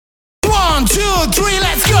2, 3,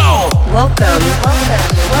 let's go! Welcome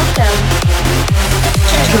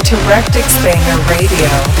to Rectix Banger Radio.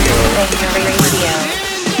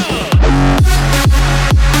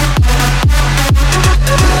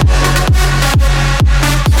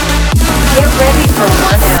 Get ready for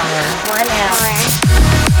 1 hour.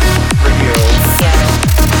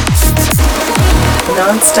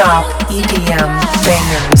 Non-stop EDM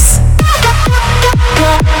bangers.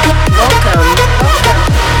 Welcome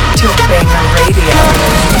to Banger Radio.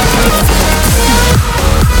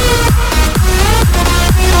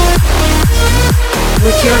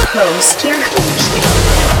 With your host,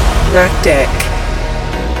 Rectix.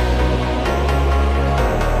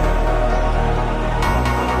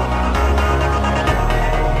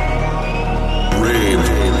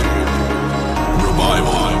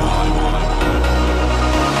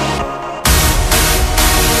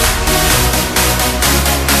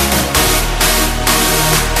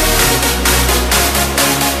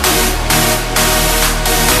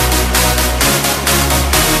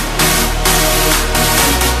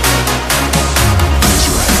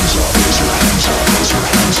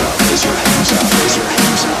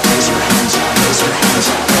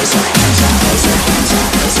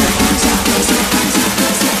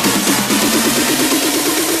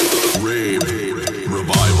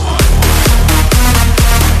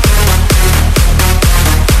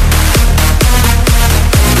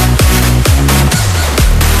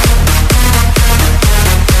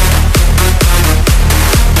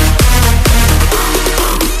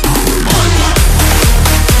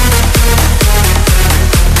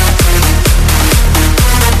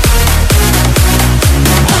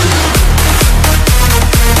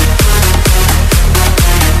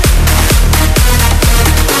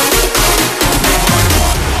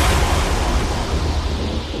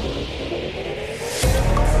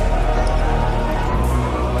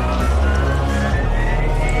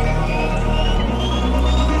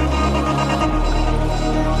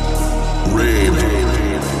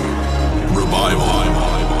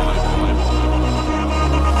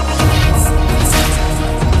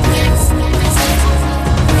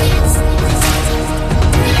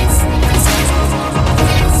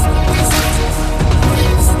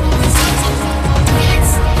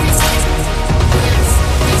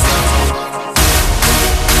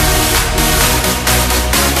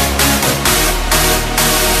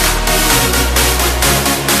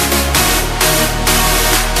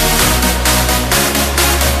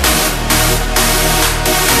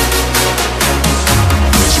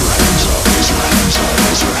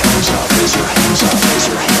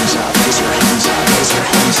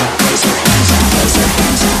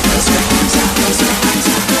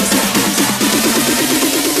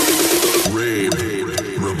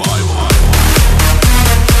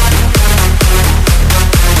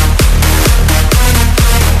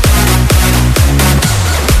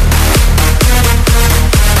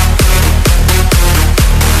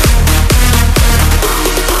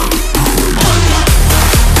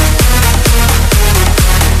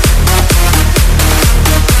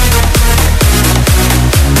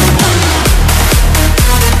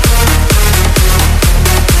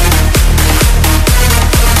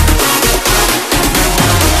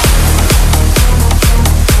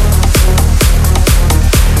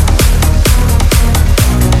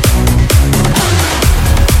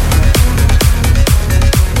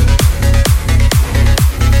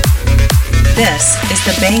 This is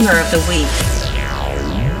the banger of the week.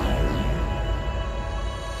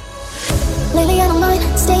 Lately I don't mind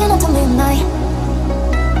staying up till midnight.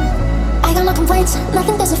 I got no complaints,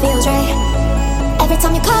 nothing doesn't feel right. Every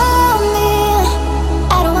time you call me,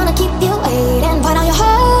 I don't wanna keep you waiting. Why don't you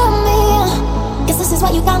hold me? Guess this is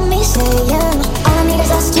what you got me saying. All I need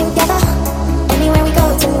is us together. Anywhere we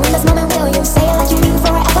go to, in this moment will you say it like you mean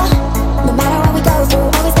forever? No matter what we go through,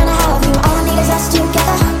 always gonna have you. All I need is us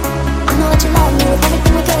together. I know that you love me with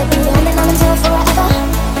everything we could be, holding on until forever.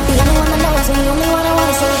 The only one that knows me, only one I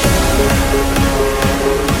wanna see.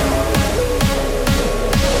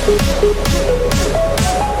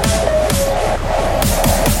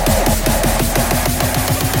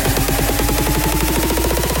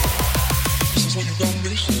 This is what you got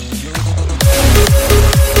me.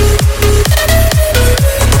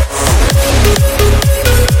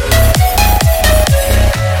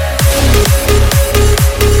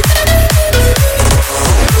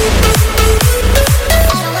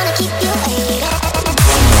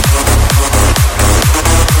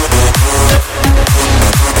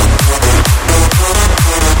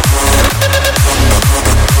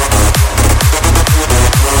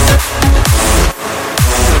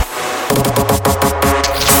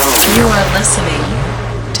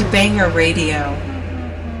 to Banger Radio.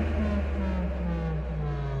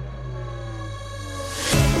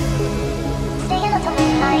 Staying up till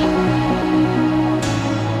midnight.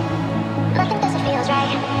 Nothing does it feels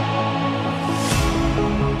right.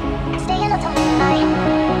 Staying up till midnight.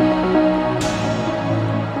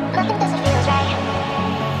 Nothing does it feels right.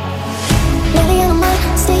 Lately on my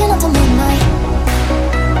mind, staying up till midnight.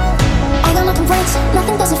 I got no complaints,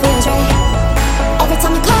 nothing does it feels right. Every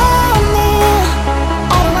time you call me,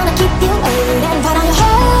 I don't wanna keep you waiting. Why don't you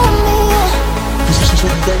hold me? 'Cause this is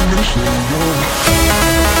what you got me saying.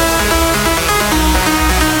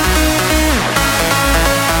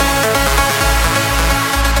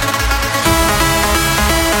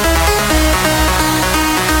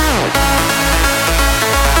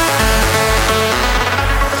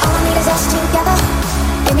 Together,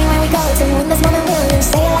 anywhere we go to, in this moment we'll lose.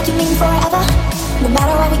 Say it like you mean forever. No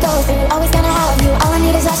matter what we go through, always gonna have you. All I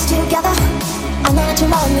need is us together. I know that you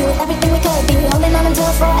love me with everything we could be. Holding on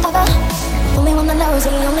until forever. Only one that knows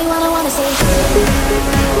me, only one I wanna see.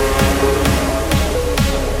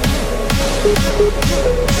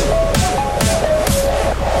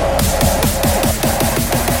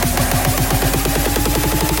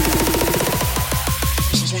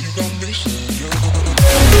 This is what you got me saying.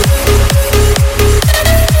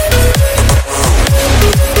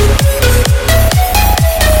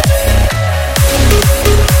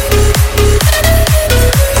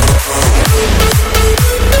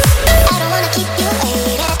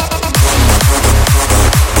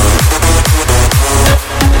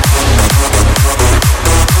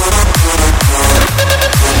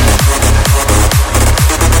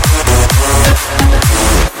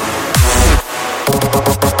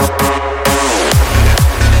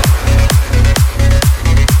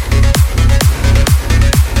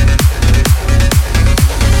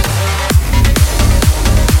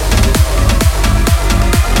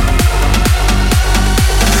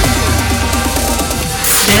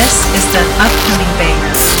 Upcoming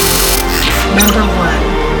banger. Number 1.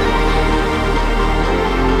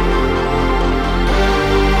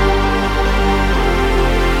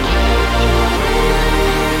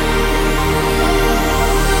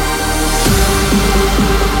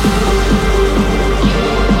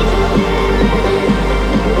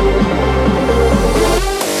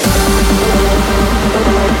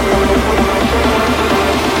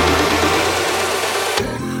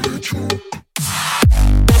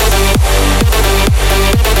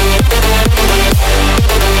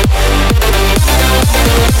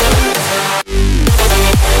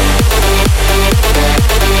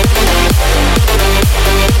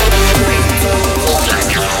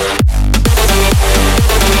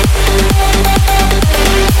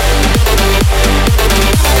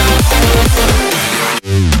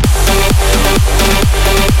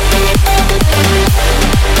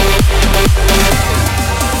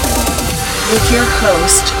 With your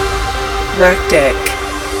host, Rectic.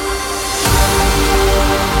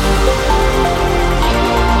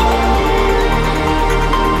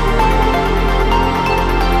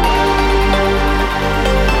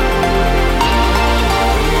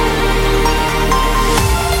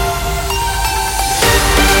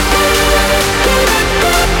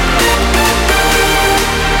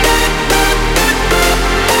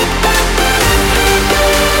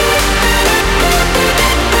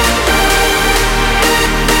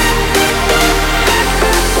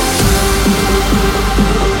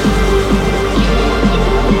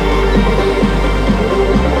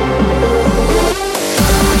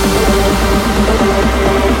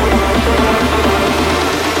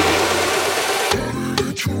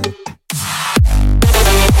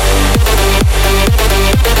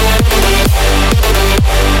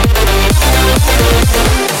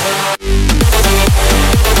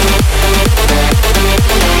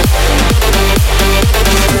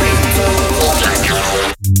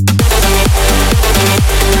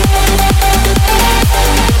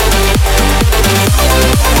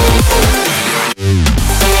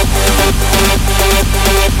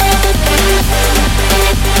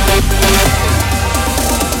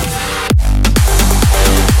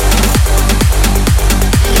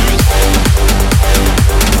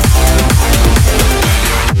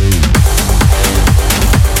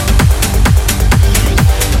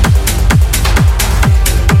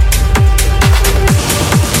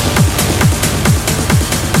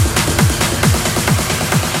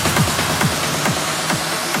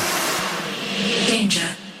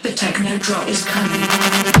 Techno is coming.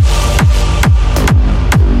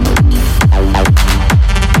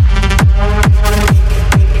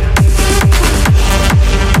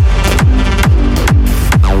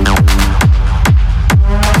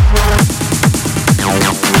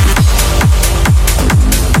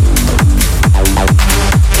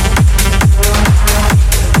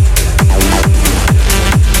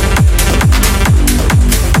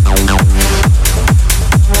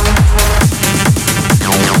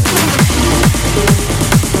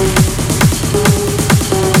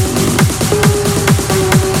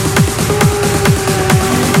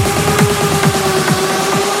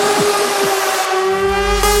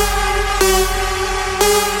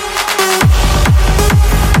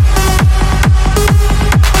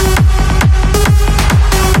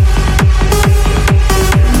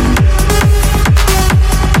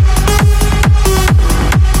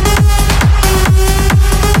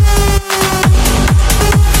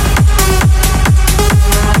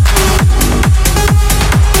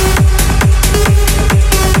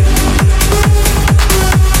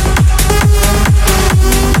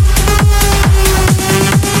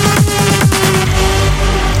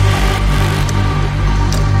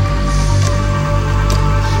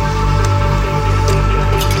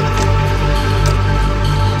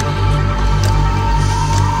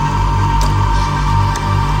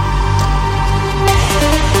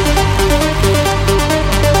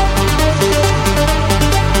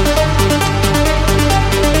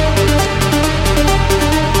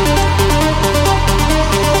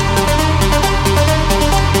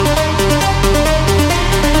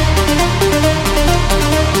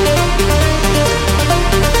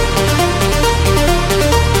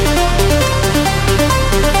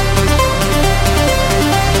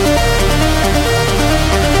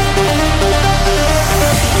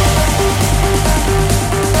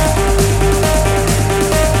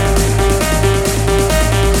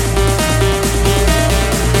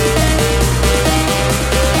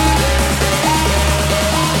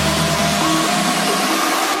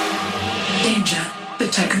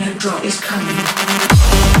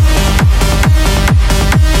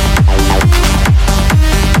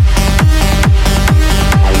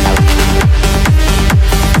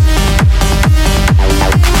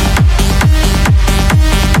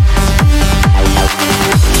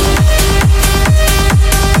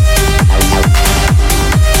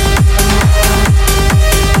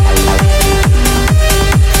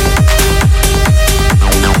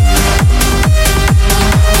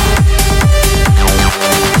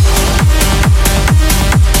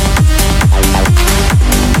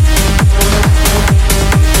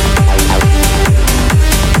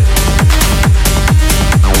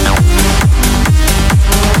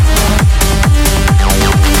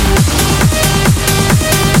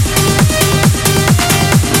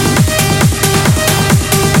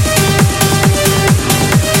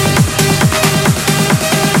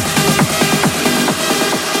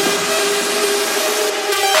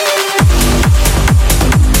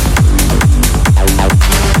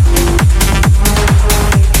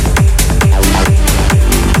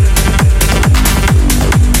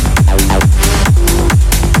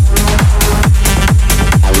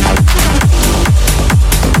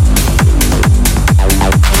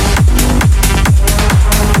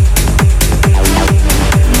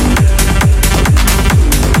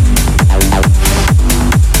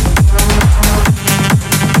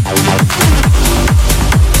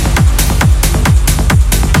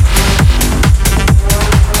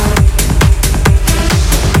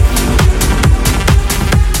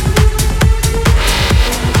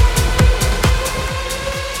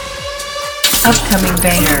 Upcoming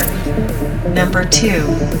banger. Number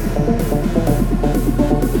 2.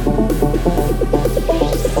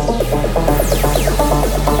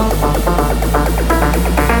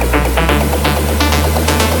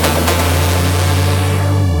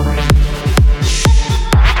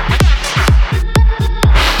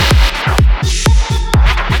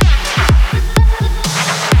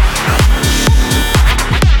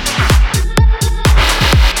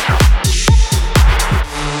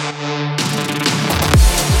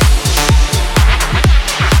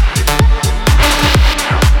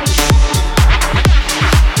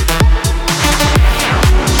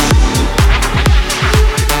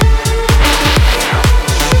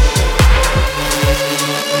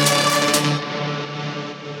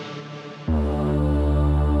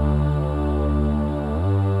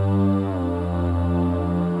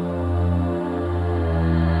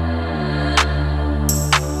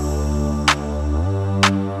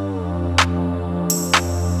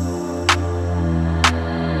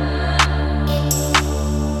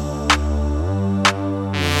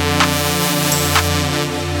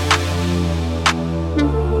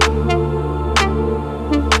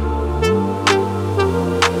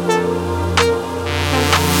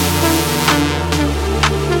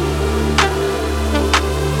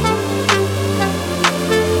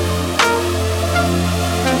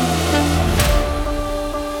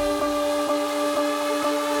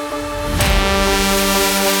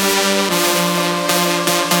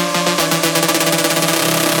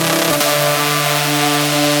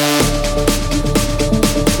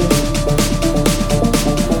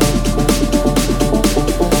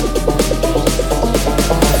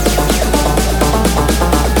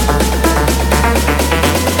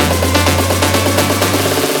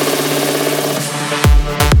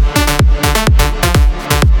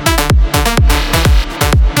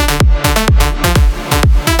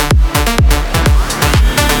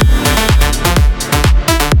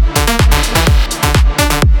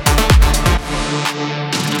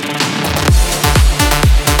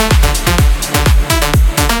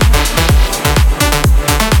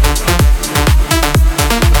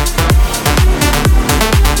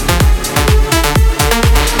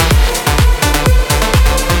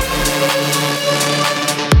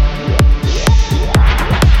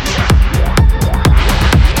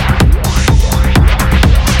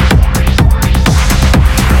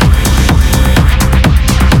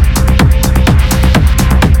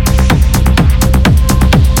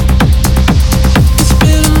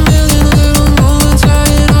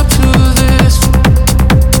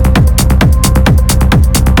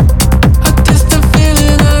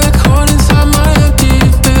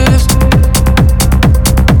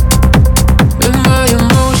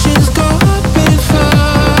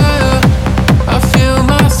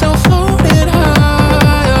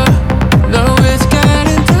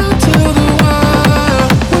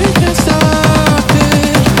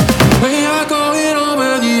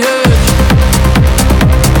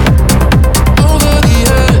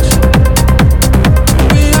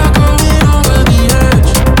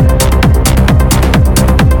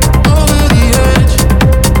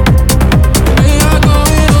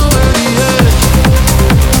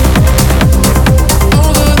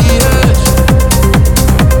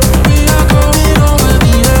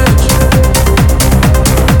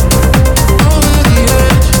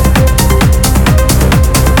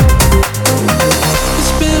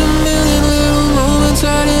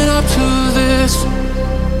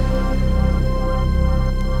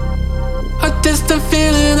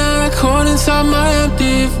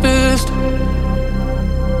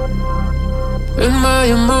 And my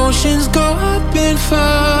emotions go up in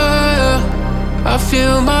fire. I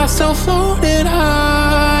feel myself floating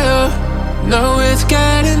higher. Now it's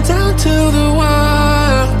getting down to the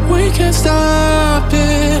wire. We can't stop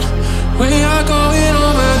it. We are going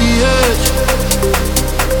over the edge.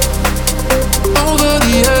 Over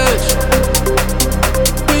the edge.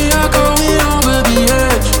 We are going over the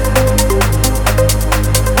edge.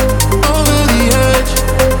 Over the edge.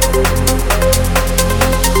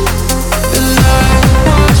 And I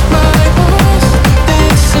watch my eyes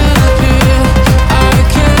disappear. I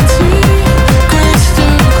can't see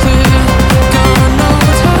crystal clear. Got no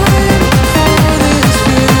time for this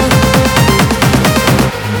fear.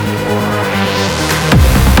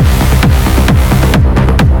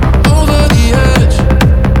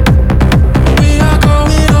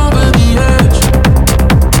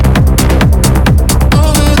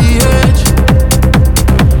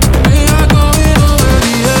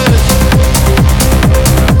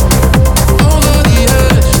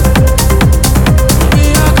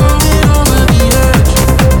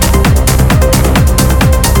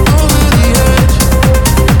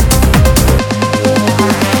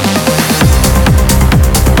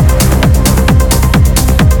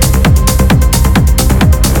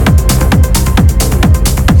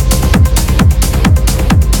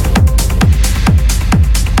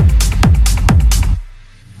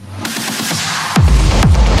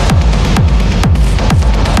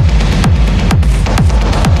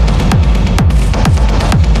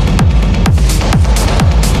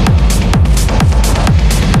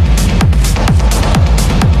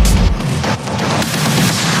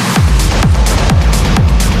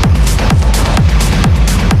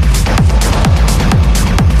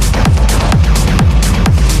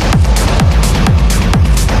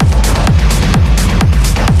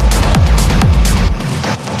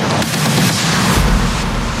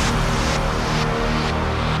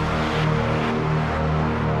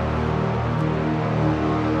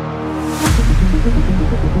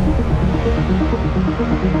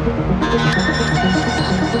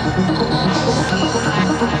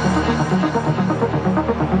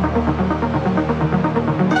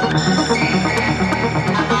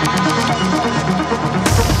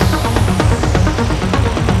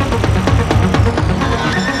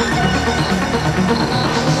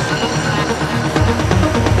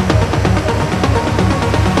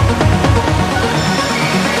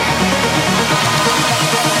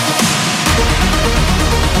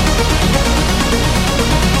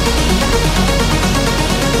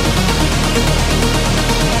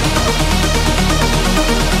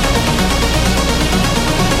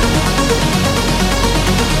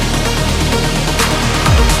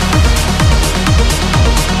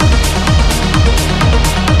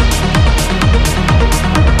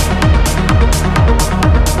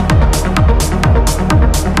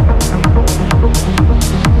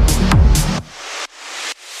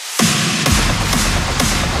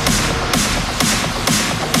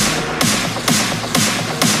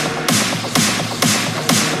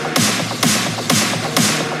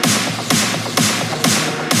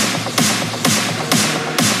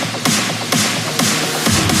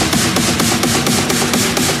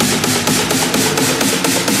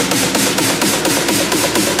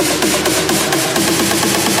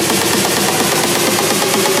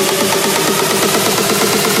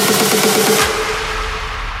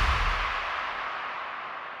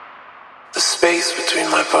 space between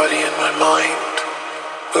my body and my mind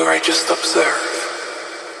where I just observe.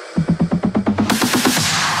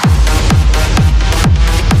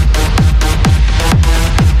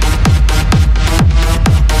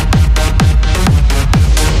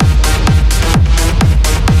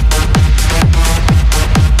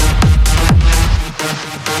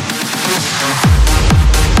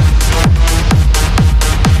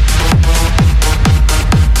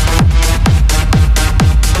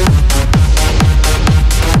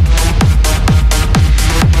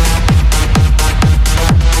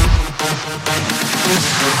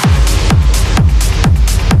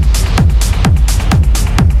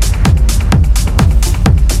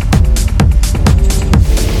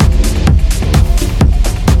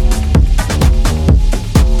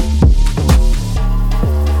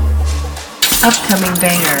 Upcoming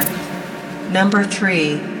banger. Number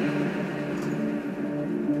 3.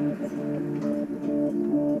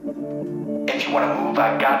 If you wanna move,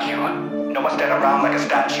 I got you. No one stand around like a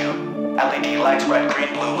statue. LED lights, red,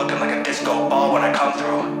 green, blue, looking like a disco ball when I come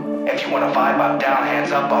through. If you wanna vibe, I'm down,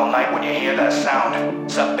 hands up all night when you hear that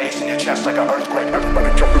sound. Sub bass in your chest like an earthquake.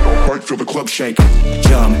 Everybody jumping all right, feel the club shake.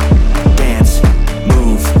 Jump, dance,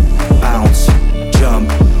 move, bounce, jump,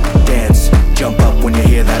 dance, jump up when you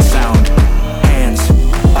hear that sound. Hands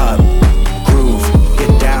up, groove,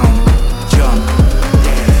 get down, jump,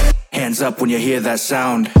 dance. Hands up when you hear that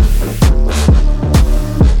sound.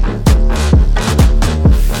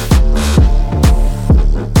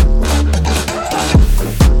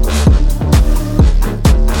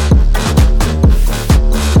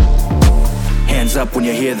 Hands up when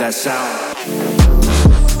you hear that sound.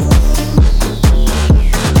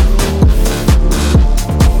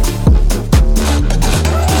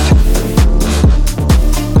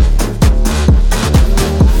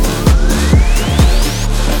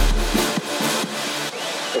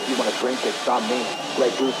 It's on me.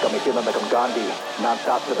 Grey Goose got me feeling like I'm Gandhi.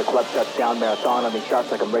 Non-stop to the club shuts down. Marathon on these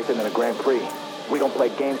shots like I'm racing in a Grand Prix. We don't play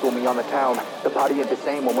games when we on the town. The party ain't the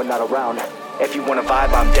same when we're not around. If you wanna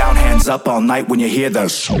vibe, I'm down, hands up all night when you hear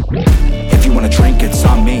this. If you wanna drink, it's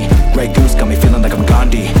on me. Grey Goose got me feeling like I'm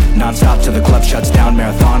Gandhi. Non-stop till the club shuts down.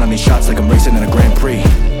 Marathon on these shots like I'm racing in a Grand Prix.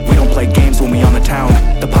 We don't play games when we on the town.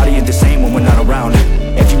 The party ain't the same when we're not around.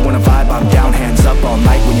 If you wanna vibe, I'm down, hands up all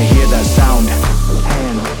night when you hear that sound.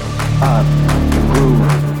 Hands up, groove,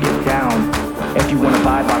 get down. If you wanna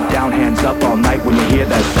vibe, I'm down, hands up all night when you hear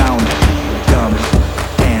that sound. Jump,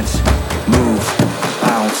 dance, move,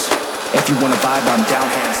 bounce. If you wanna vibe, I'm down,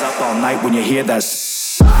 hands up all night when you hear that.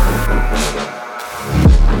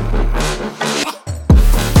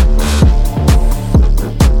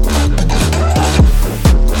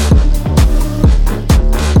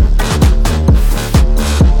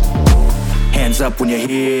 Hands up when you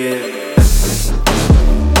hear.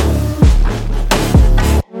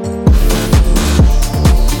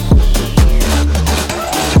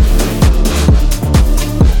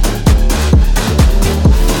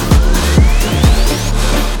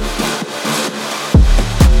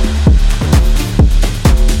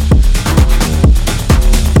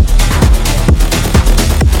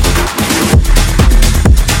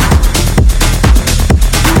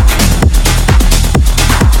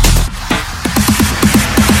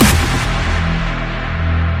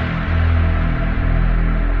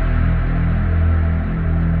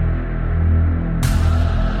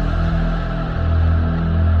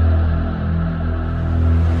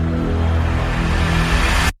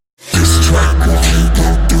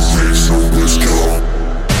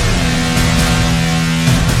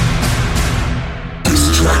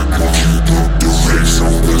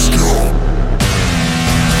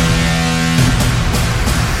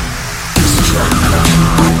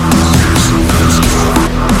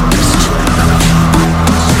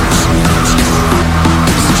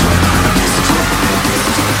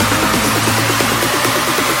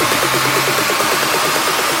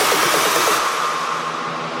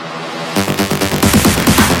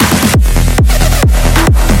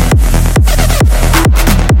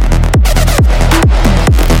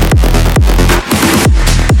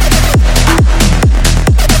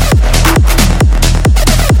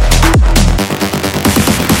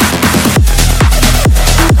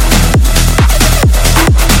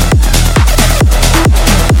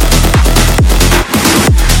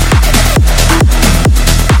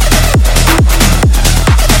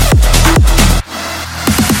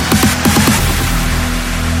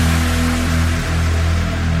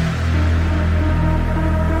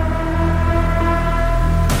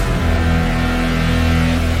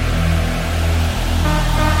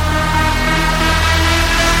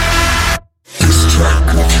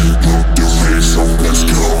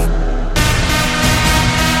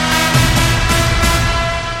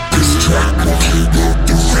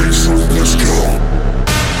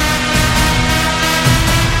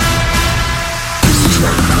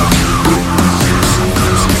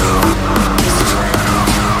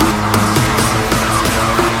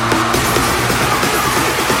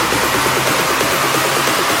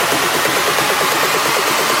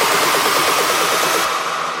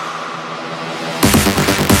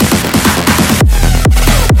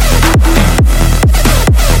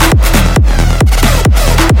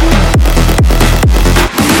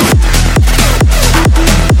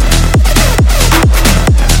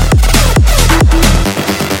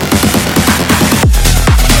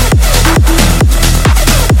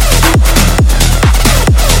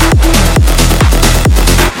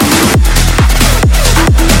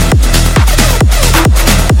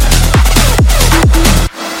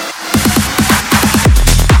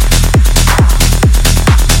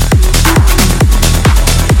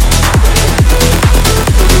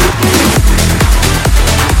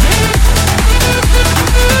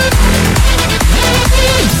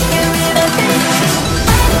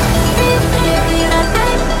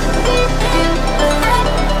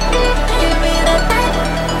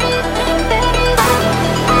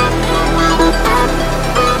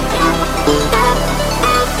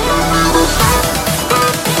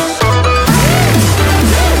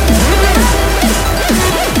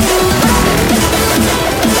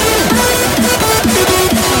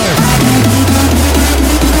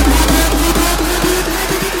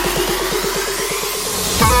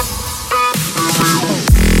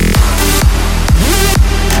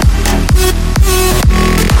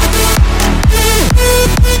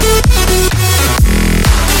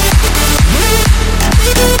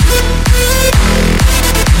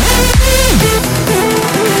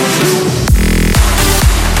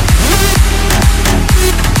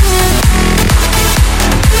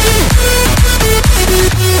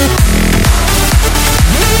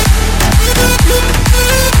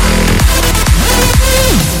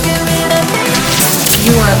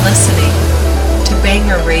 listening to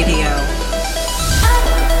Banger Radio.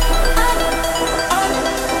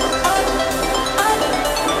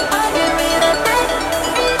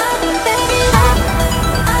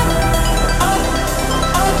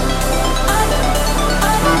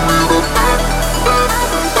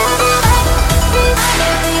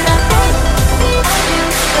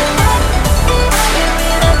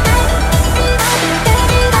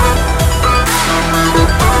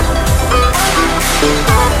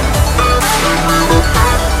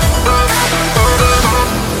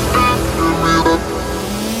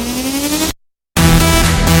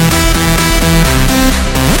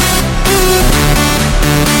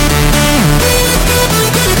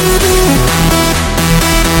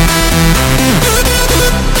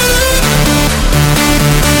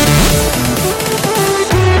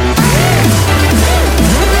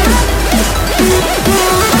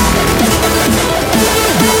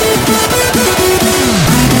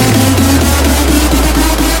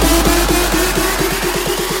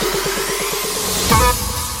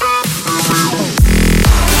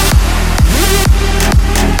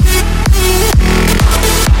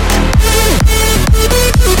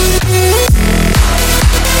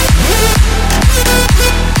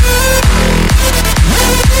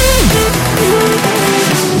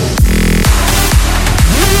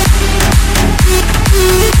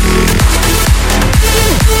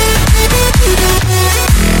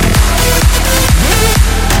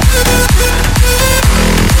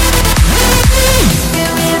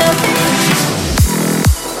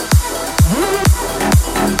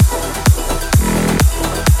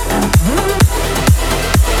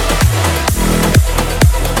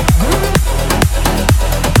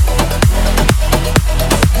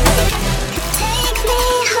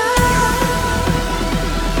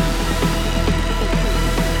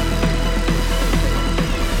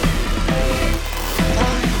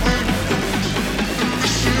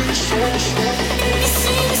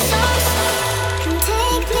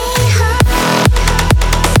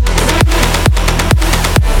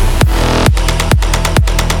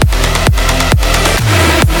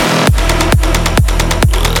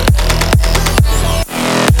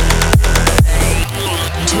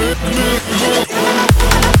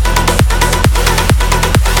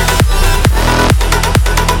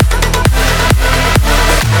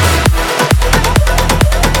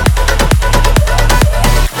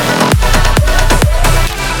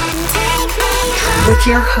 With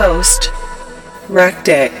your host,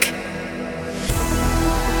 Rakdik.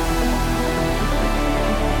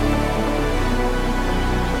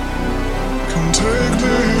 Come take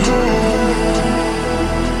me home.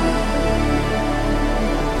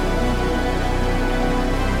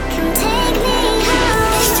 Come take me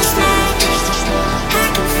home. It's just like I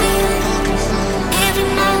can feel every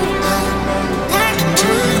moment. I can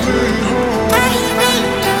take me home. I hear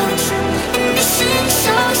rainbows and they sing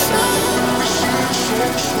so slow.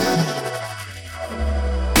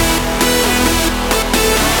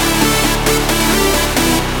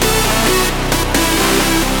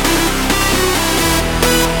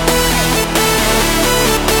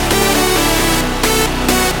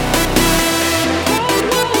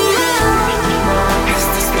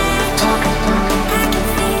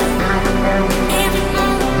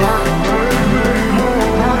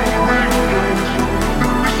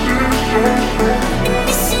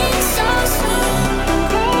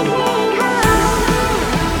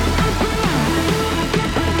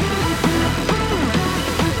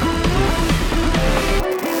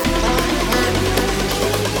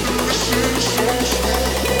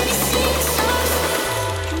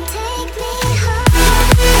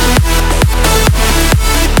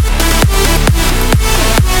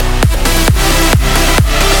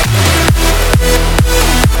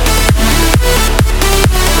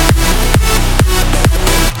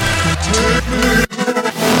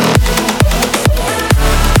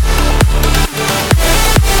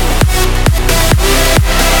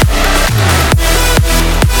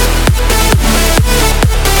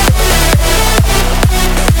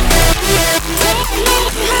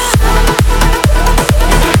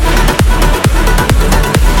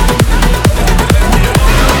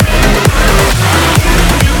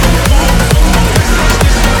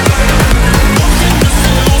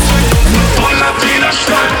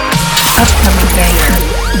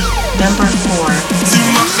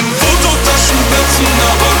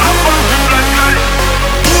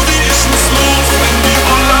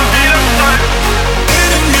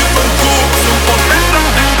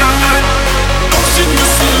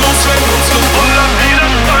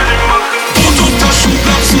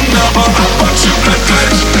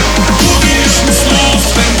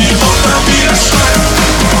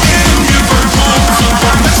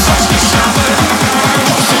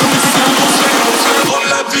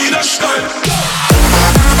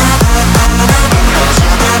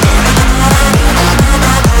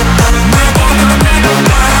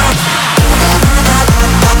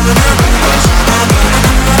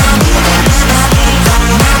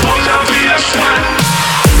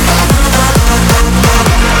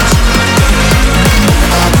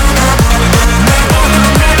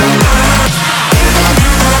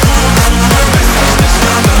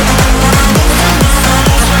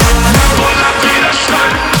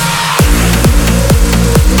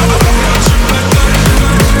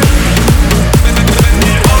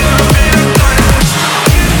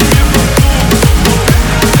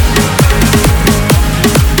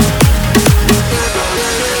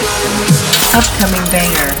 Upcoming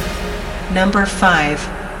banger. Number 5.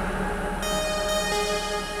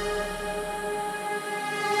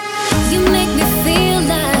 You make me feel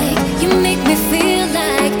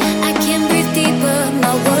like I can breathe deeper.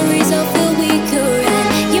 My worries all feel weaker,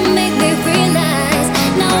 and you make me realize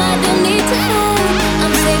now I don't need to move.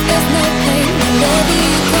 I'm safe, there's no pain whenever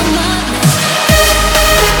you come my way.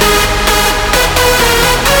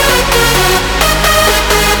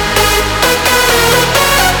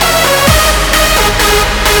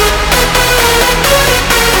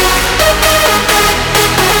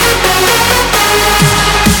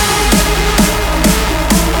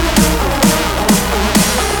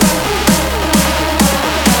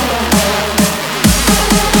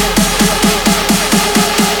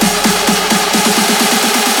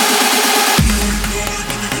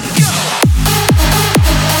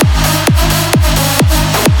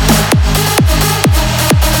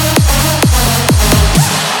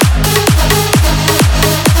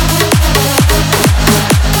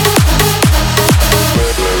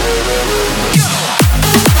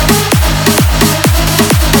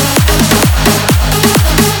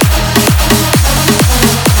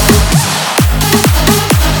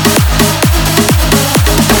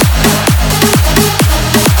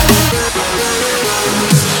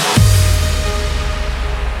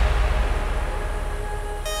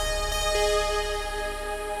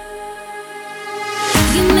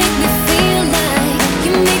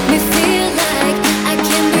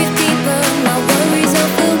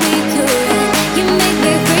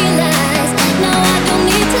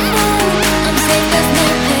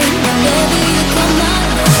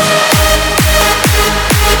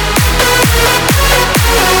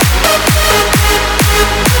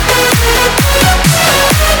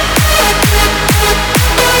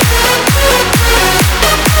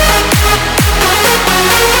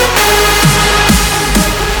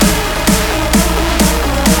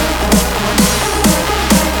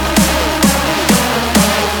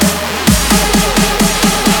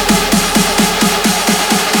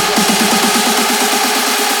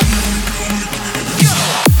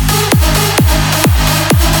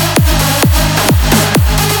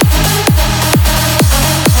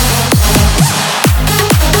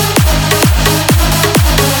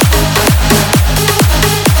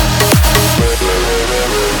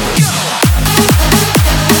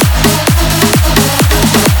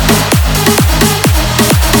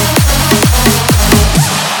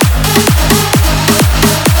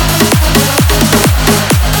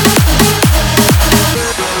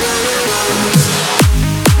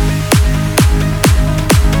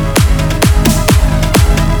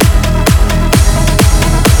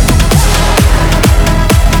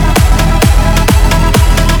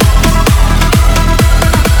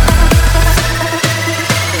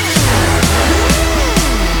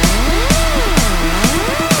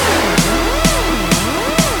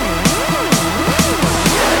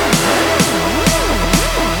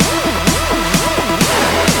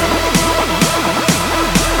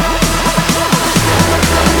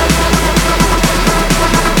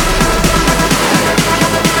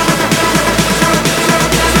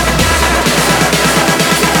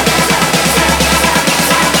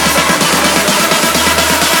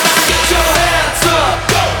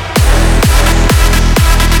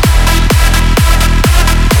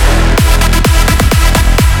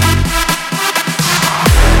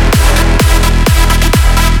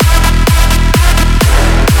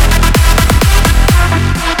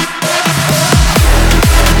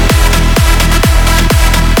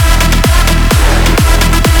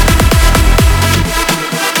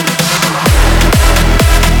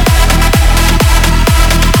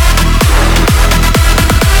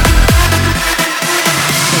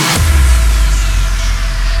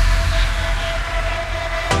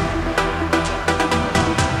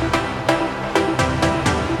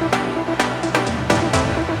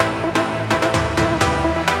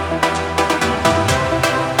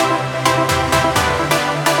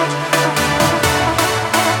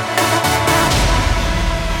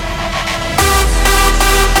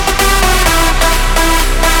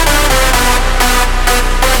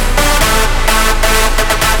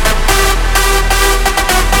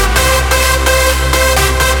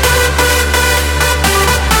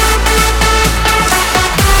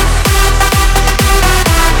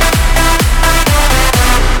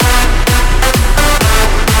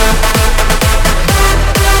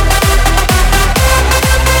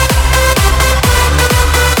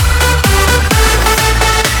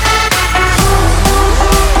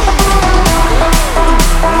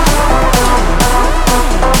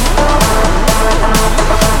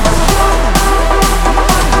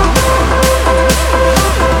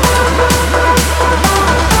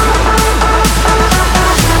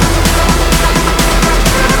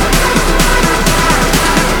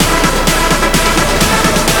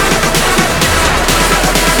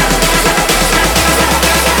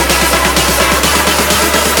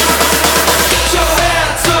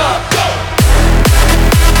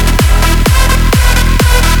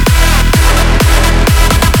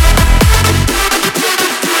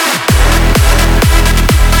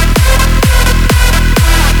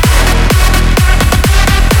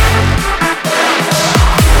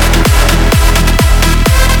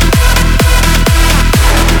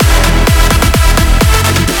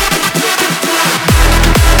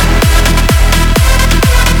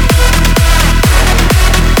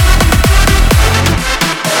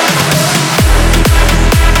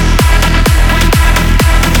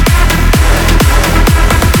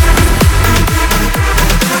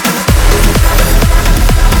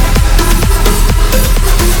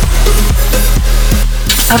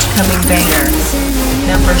 Upcoming banger.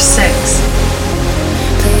 Number 6.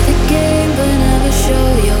 Play the game but never show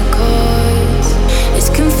your cards. It's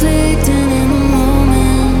conflicting in the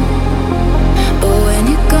moment, but when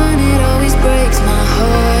you're gone it always breaks my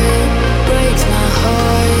heart. Breaks my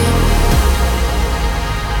heart.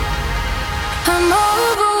 I'm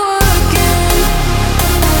overworking.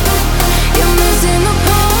 You're missing the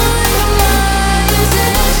point of my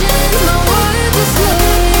intentions. My words are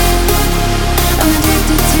slurring. I'm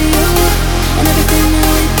addicted to you and everything that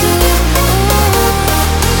we do.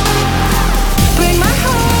 Break my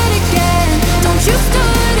heart again. Don't you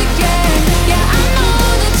start again. Yeah, I know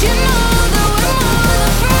that you know that we're more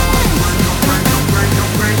than friends.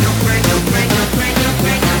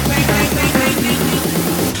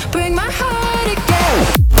 Break my heart again.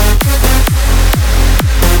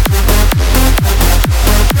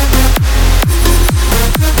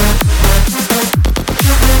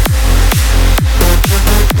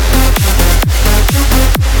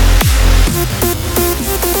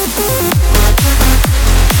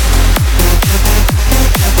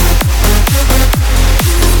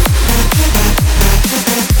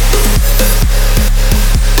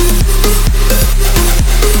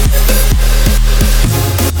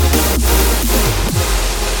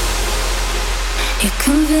 You're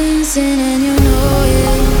convincing and you know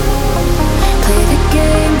it. Play the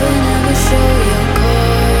game but never show your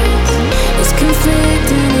cards. It's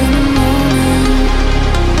conflicting in the moment,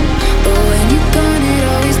 but when you're gone it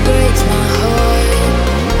always breaks my heart.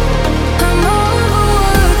 I'm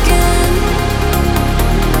overworking.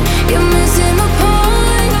 You're missing the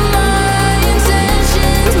point of my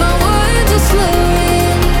intentions. My words are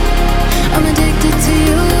slurring. I'm addicted to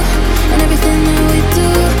you and everything that we do.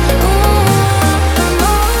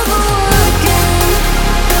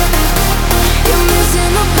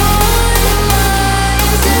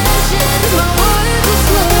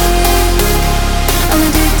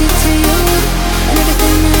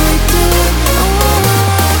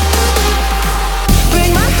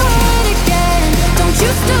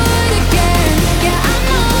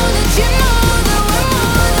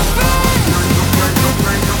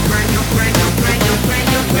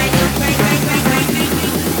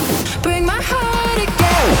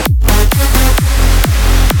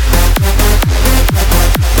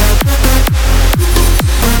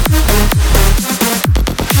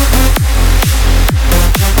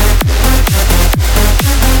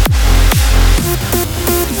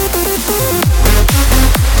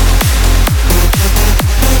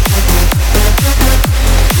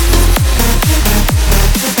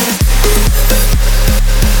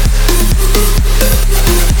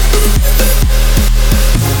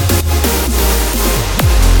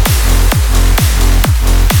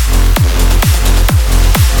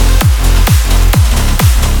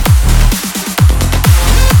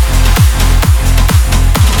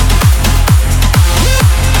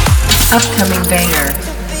 Upcoming banger.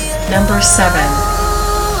 Number 7.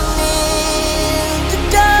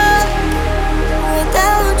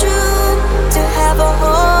 Without you, to have a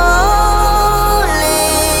hole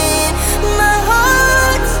in my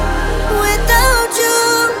heart. Without you,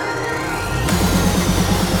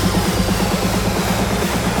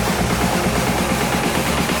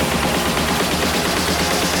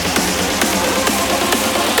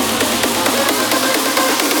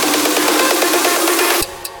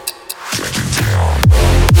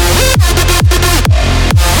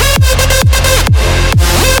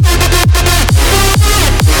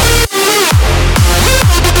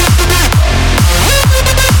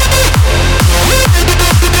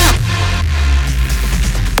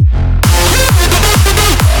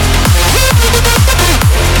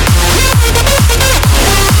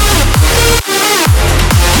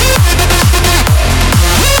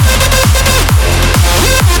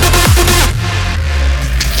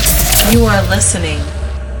 You are listening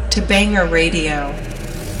to Banger Radio.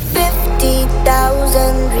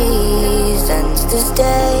 50,000 reasons to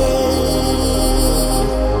stay,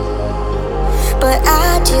 but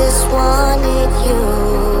I just wanted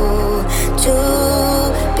you to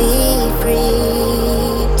be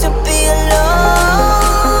free, to be alone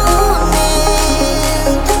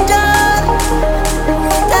in the dark.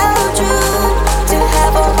 Without you, to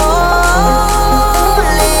have a hole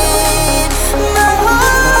in my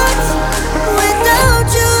heart. Without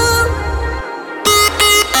you.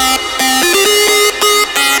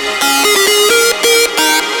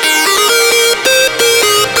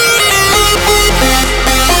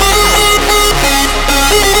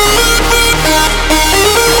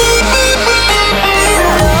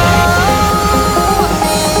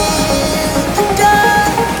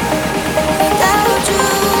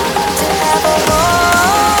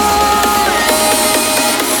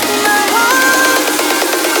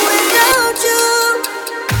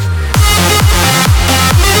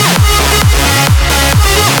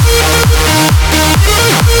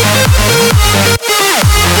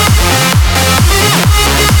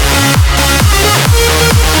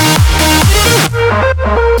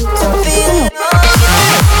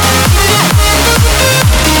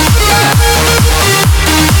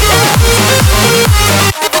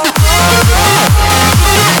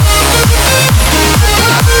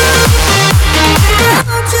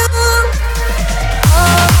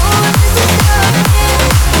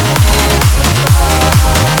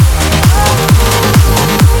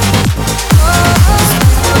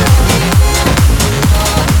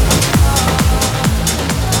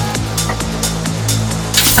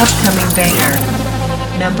 banger.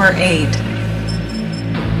 Number 8.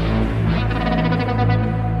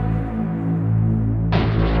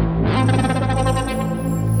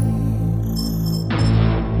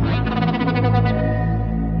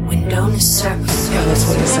 Window in the circle. Yeah, that's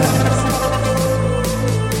what it says.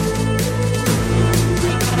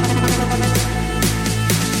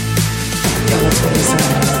 Yeah, that's what it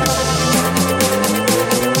says.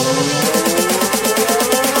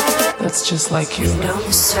 That's just like you. Window in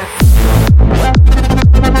the circle.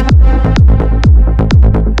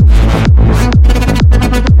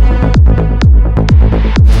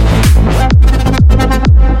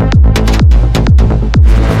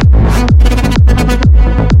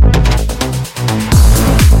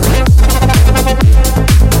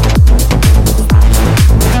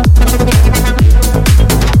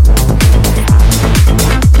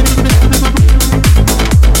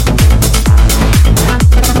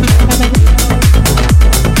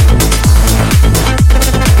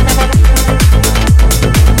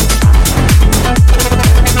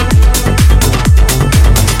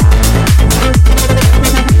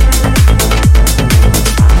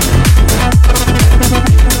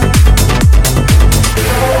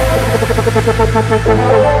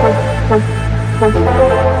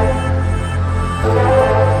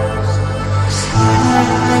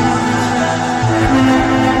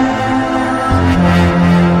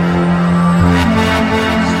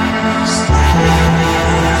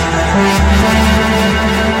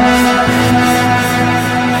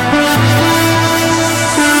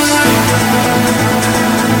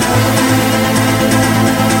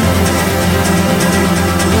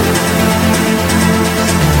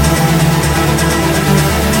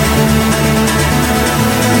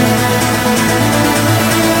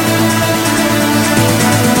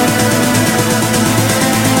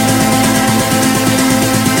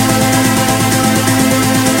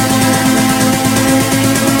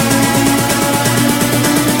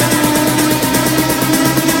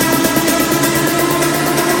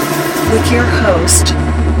 With your host,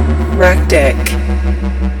 Rakdik.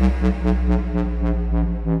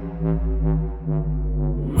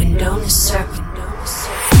 Window in the circle.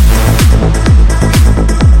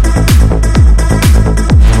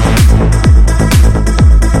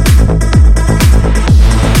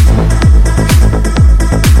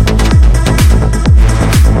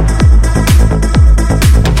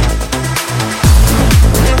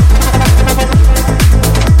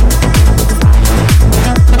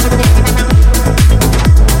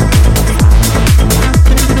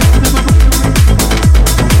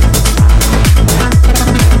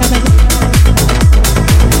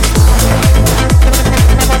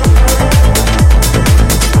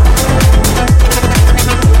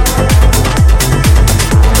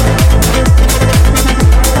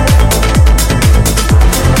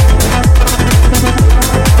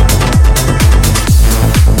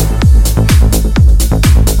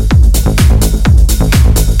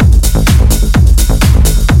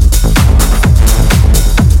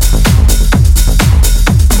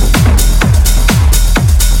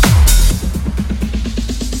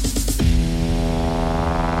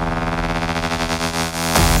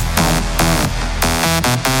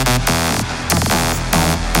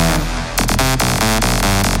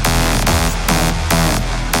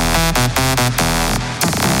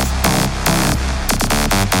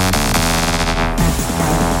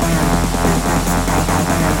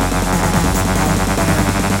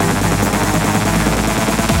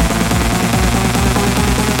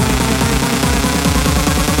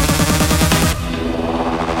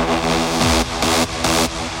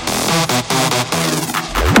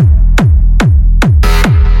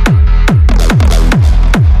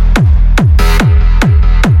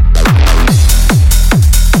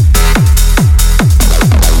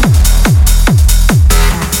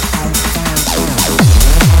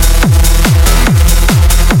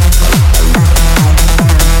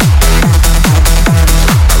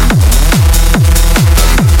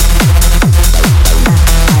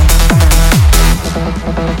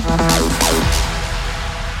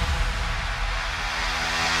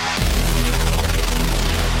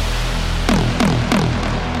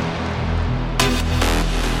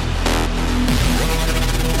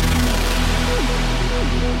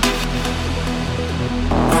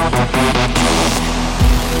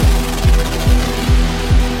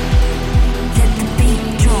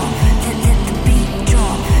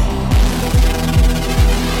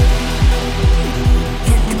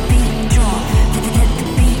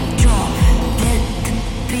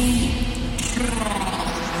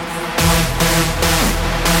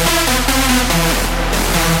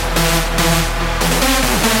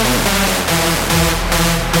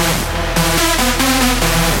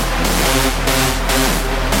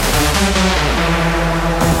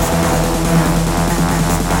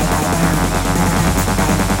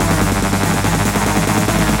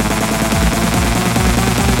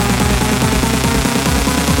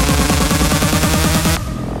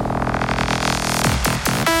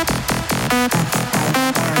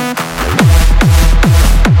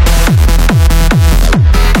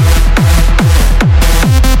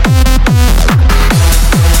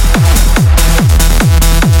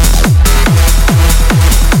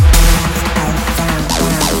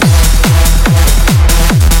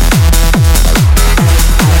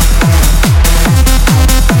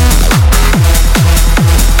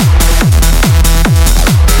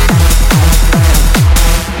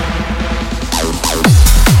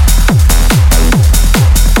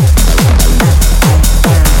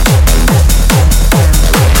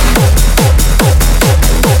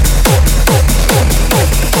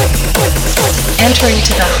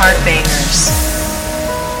 the Heartbangers.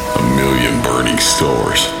 A million burning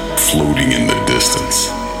stars floating in the distance,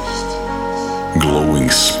 glowing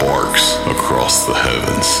sparks across the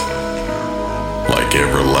heavens, like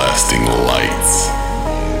everlasting lights.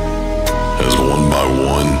 As one by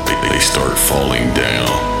one they start falling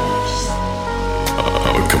down,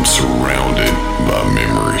 I become surrounded by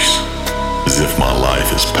memories, as if my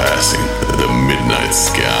life is passing the midnight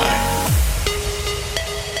sky.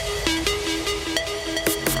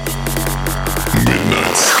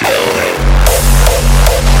 Midnight sky.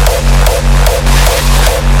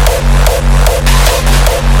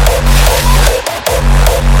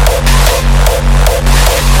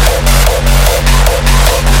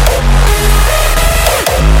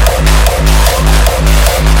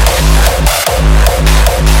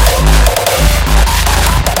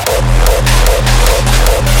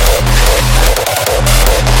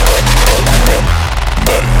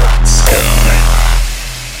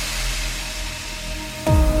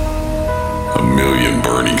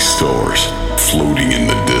 Stars floating in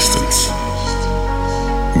the distance,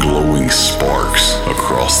 glowing sparks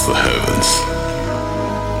across the heavens,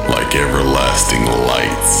 like everlasting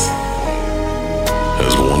lights.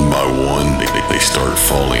 As one by one they start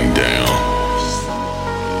falling down,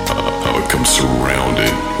 I become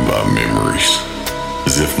surrounded by memories,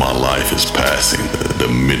 as if my life is passing the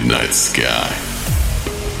midnight sky.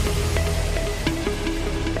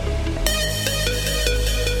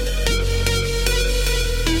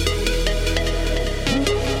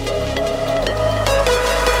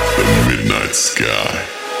 Midnight sky.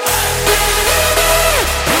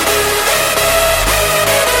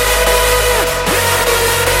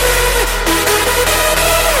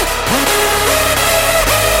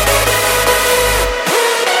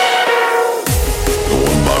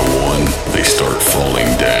 One by one, they start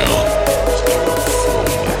falling down,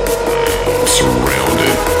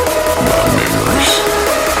 surrounded by memories.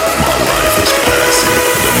 My life is passing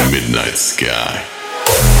the midnight sky.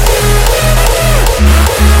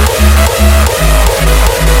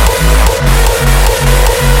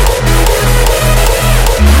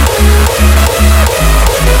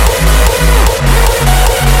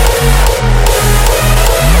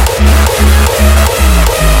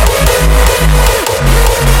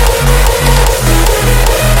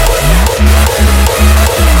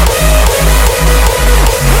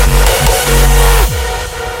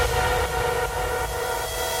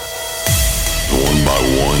 One by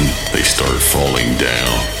one, they start falling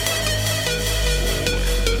down,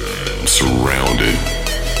 surrounded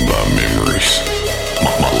by memories.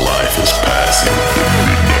 My life is passing the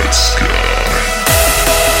midnight sky.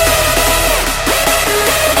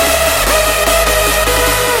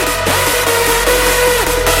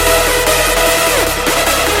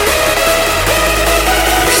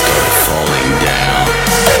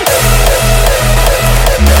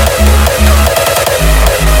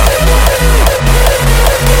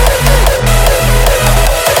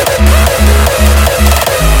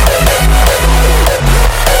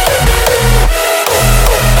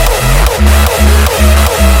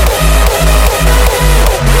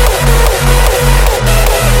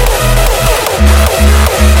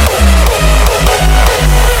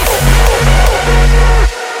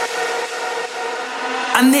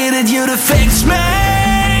 I needed you to fix me,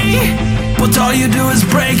 but all you do is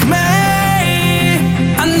break me.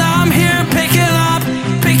 And now I'm here picking up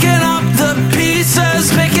the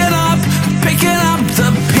pieces, picking up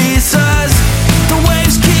the pieces. The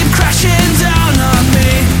waves keep crashing down on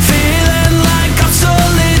me, feeling like I'm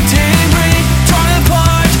slowly debris, torn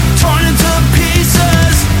apart, torn into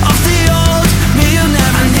pieces of the old me you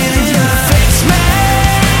never needed you to fix me,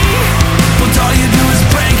 but all you do is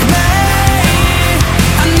break me.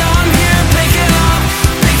 And now I'm here picking up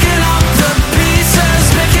the pieces,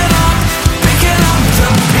 picking up the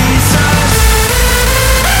pieces.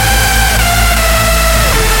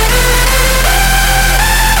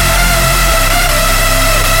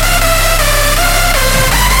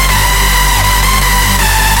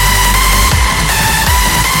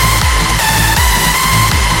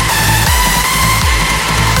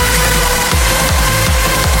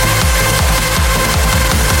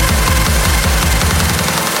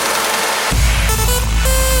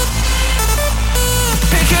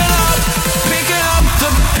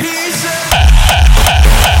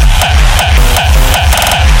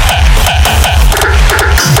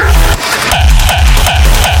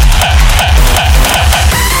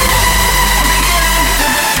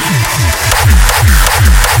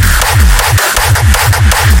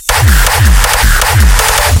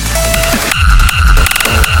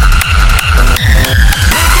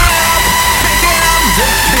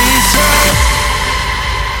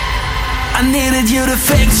 I needed you to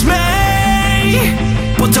fix me,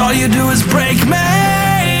 but all you do is break me.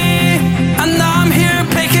 And now I'm here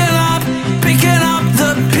picking up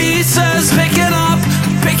the pieces, picking up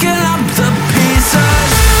the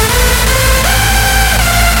pieces.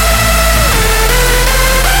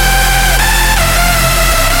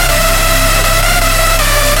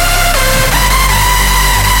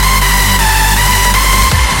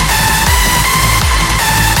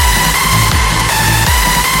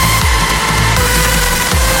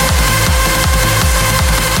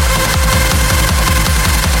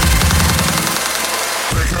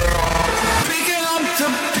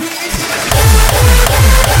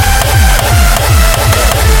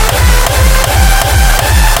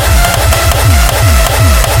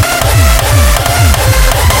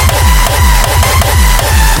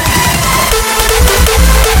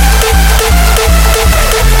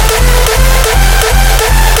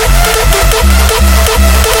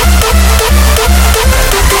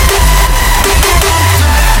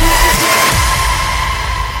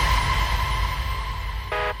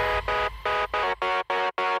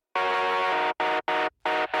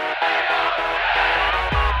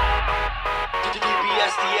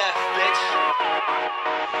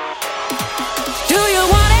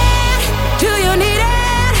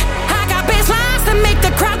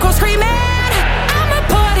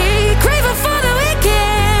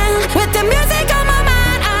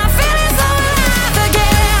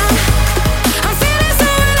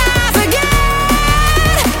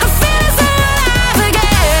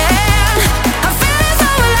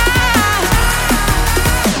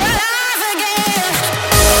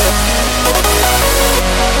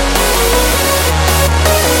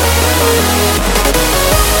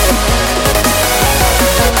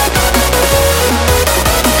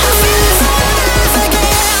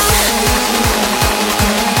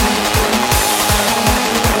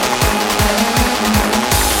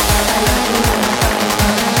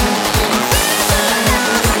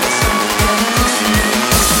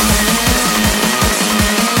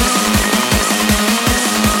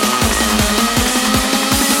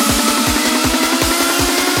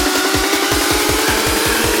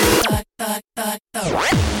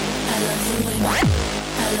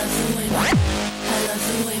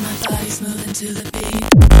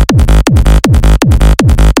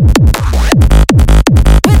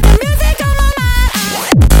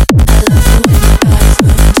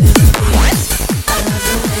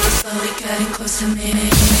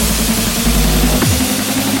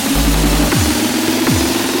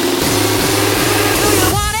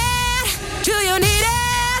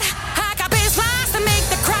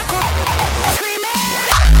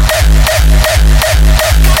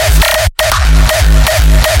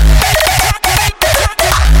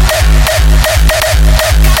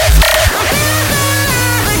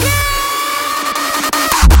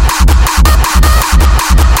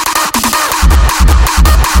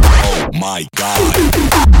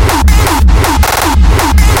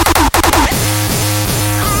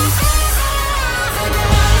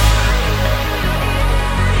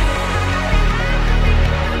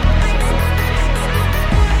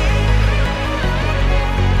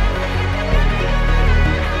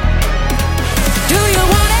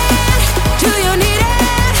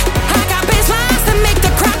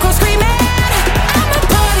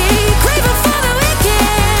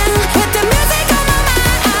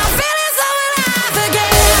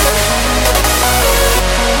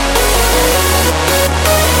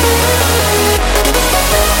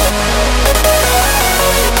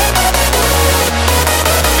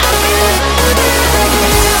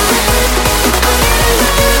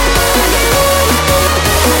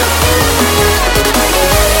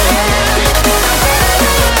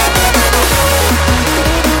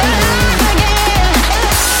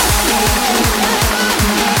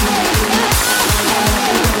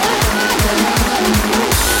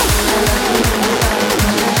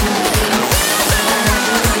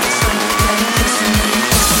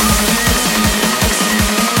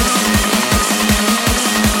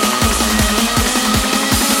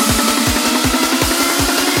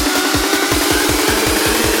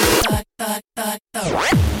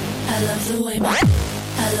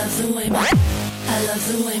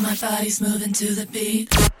 Body's moving to the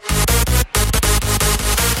beat.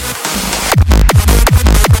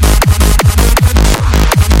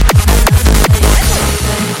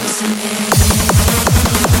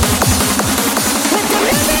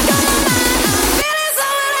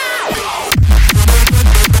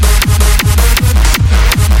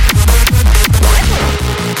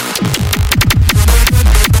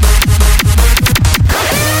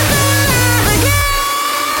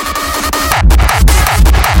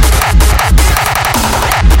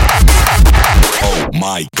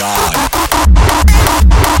 my God.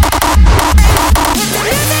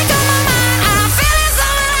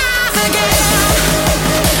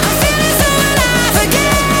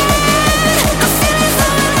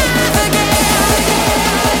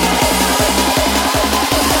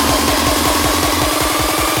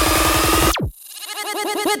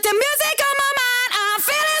 With the music on my mind, I'm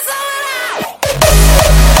feeling so alive.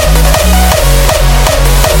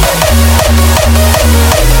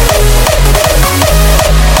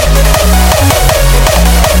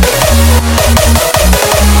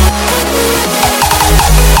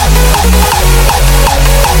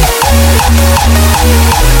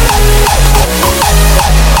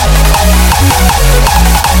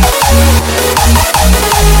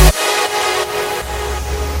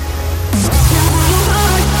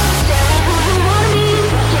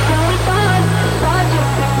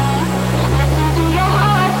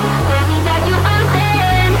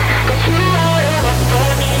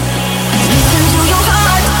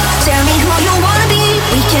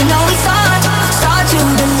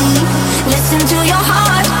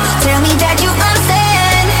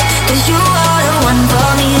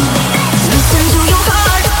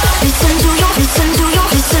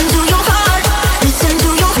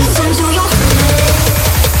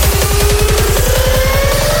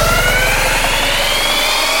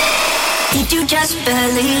 Did you just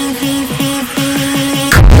believe?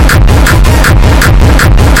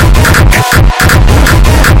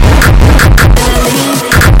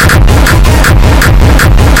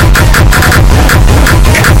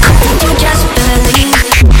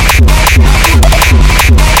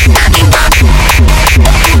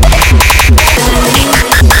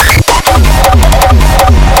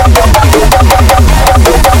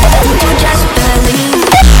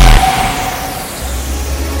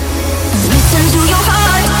 Listen to your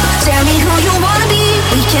heart, tell me who you are.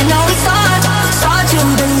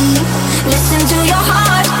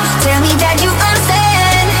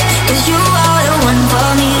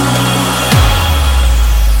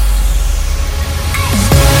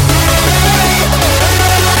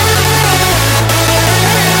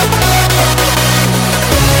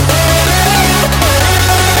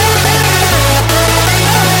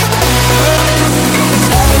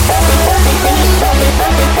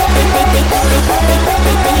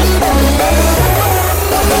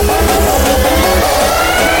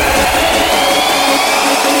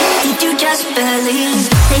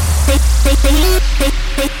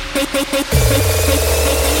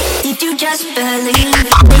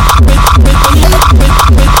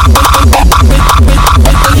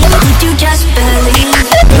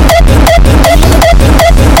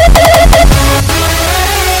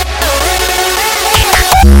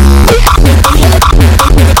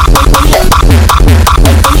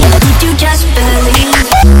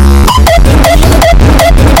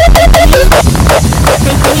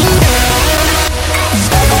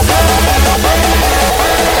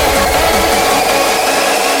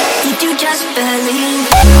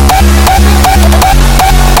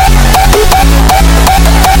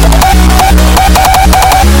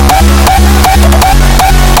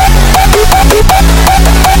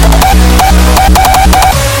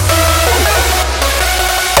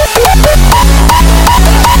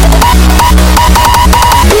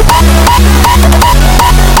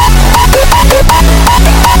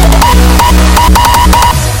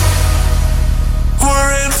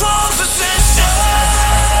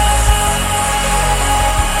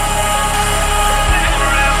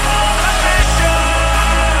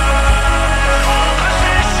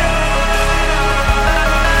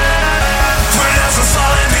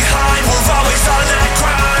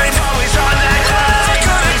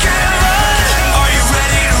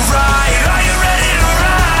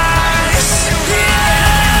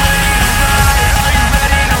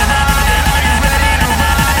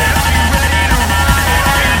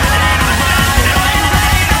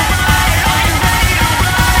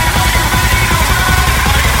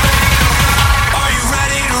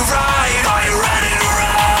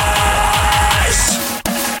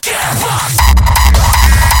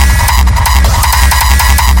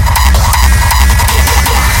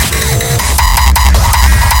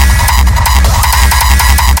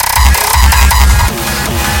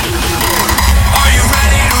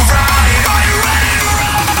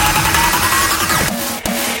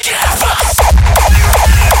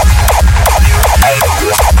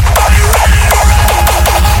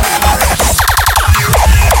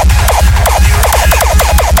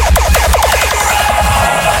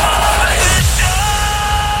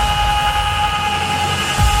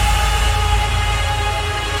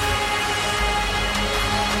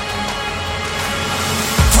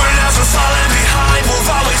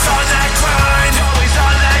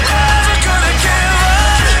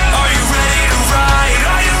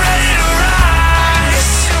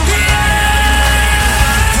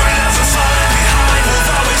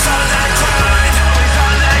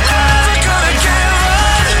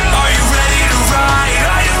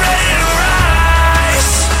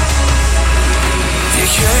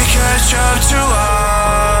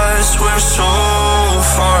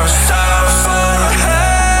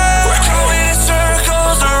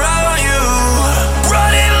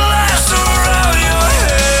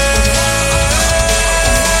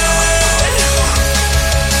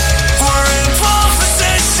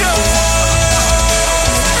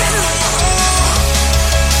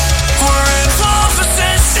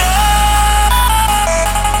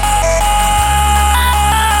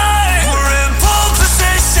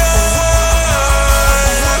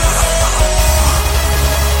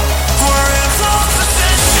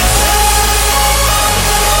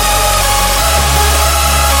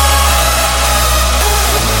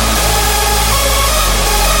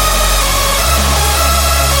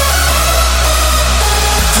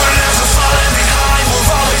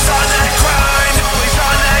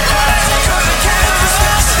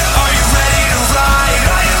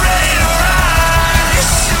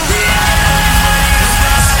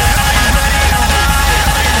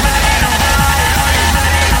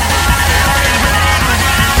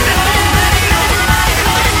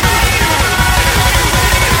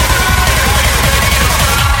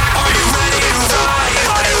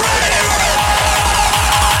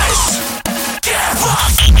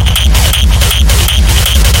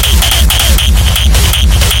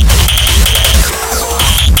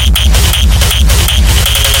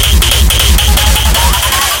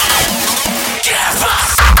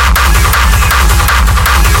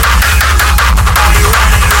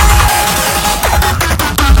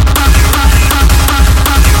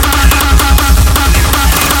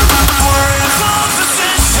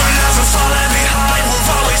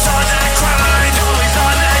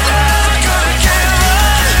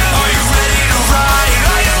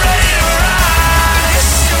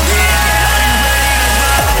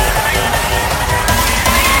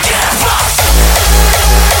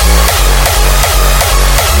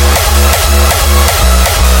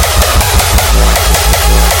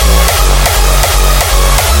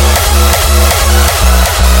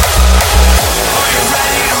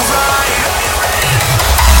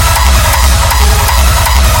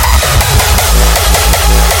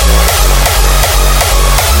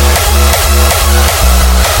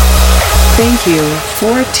 Thank you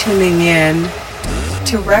for tuning in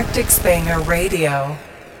to Rectix Banger Radio.